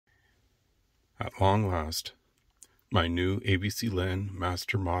At long last, my new AVCLAN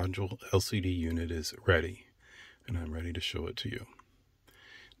master module LCD unit is ready, and I'm ready to show it to you.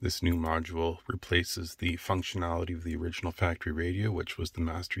 This new module replaces the functionality of the original factory radio, which was the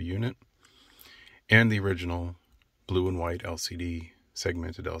master unit, and the original blue and white LCD,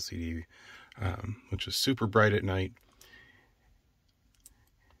 segmented LCD, which is super bright at night.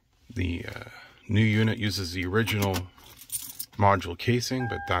 The new unit uses the original module casing,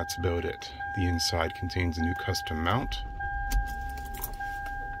 but that's about it. The inside contains a new custom mount.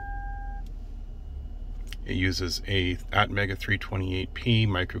 It uses a ATmega 328P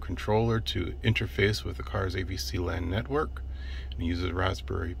microcontroller to interface with the car's AVCLAN network, and it uses a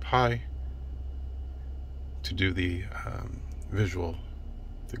Raspberry Pi to do the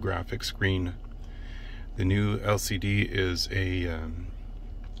the graphic screen. The new LCD is a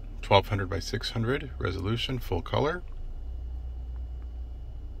 1200 by 600 resolution, full color.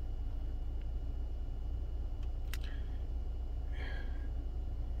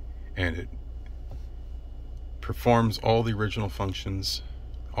 And it performs all the original functions,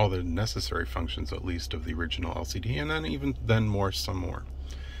 all the necessary functions at least of the original LCD, and then some more.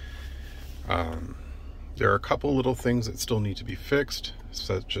 There are a couple little things that still need to be fixed,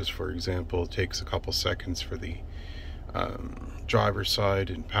 such as, for example, it takes a couple seconds for the driver's side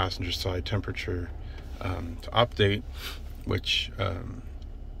and passenger side temperature to update, which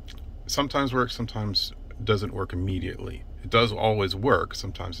sometimes works, sometimes doesn't work immediately. It does always work,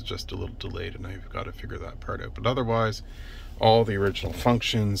 sometimes it's just a little delayed, and I've got to figure that part out. But otherwise, all the original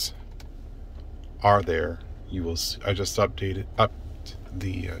functions are there. You will see, I just upped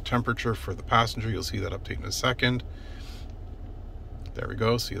the temperature for the passenger. You'll see that update in a second. There we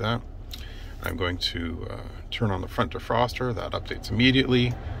go, see that? I'm going to turn on the front defroster. That updates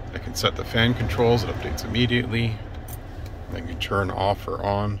immediately. I can set the fan controls. It updates immediately. I can turn off or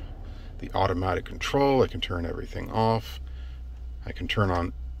on the automatic control. I can turn everything off. I can turn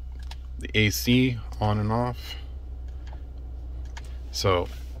on the AC on and off. So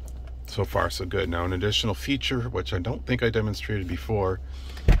far so good. Now, an additional feature, which I don't think I demonstrated before,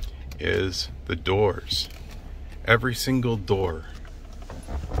 is the doors. Every single door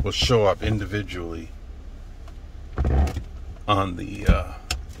will show up individually on the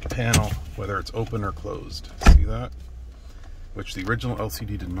panel, whether it's open or closed. See that? Which the original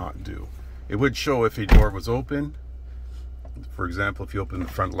LCD did not do. It would show if a door was open. For example, if you open the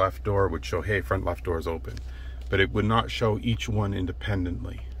front left door, it would show, hey, front left door is open. But it would not show each one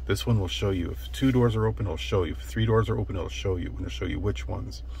independently. This one will show you if 2 doors are open, it'll show you. If 3 doors are open, it'll show you. It'll show you which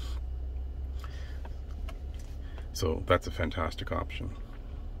ones. So that's a fantastic option.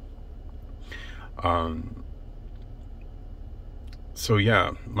 So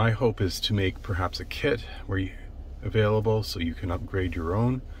yeah, my hope is to make perhaps a kit available so you can upgrade your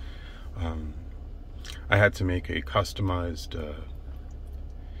own. I had to make a customized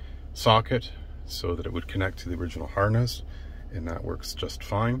socket so that it would connect to the original harness, and that works just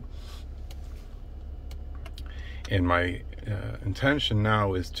fine. And my intention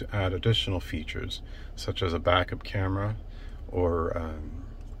now is to add additional features, such as a backup camera or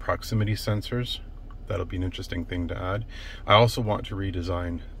proximity sensors. That'll be an interesting thing to add. I also want to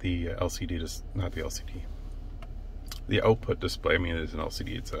redesign the the output display. I mean, it is an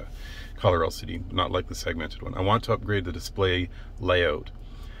LCD, it's a color LCD, not like the segmented one. I want to upgrade the display layout.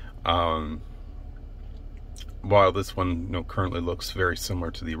 While this one currently looks very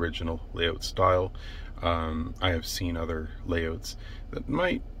similar to the original layout style, I have seen other layouts that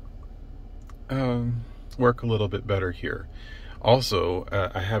might work a little bit better here. Also,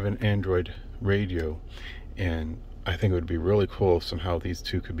 I have an Android radio, and I think it would be really cool if somehow these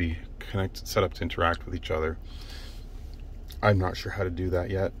two could be set up to interact with each other. I'm not sure how to do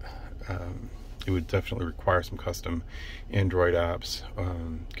that yet. It would definitely require some custom Android apps,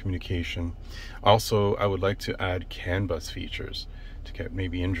 communication. Also, I would like to add CANBUS features to get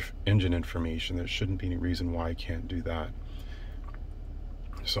maybe engine information. There shouldn't be any reason why I can't do that.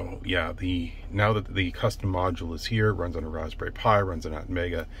 So yeah, now that the custom module is here, runs on a Raspberry Pi, runs an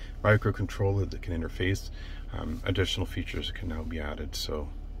ATmega microcontroller that can interface, additional features can now be added. So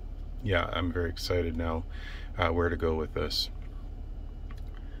yeah, I'm very excited now where to go with this.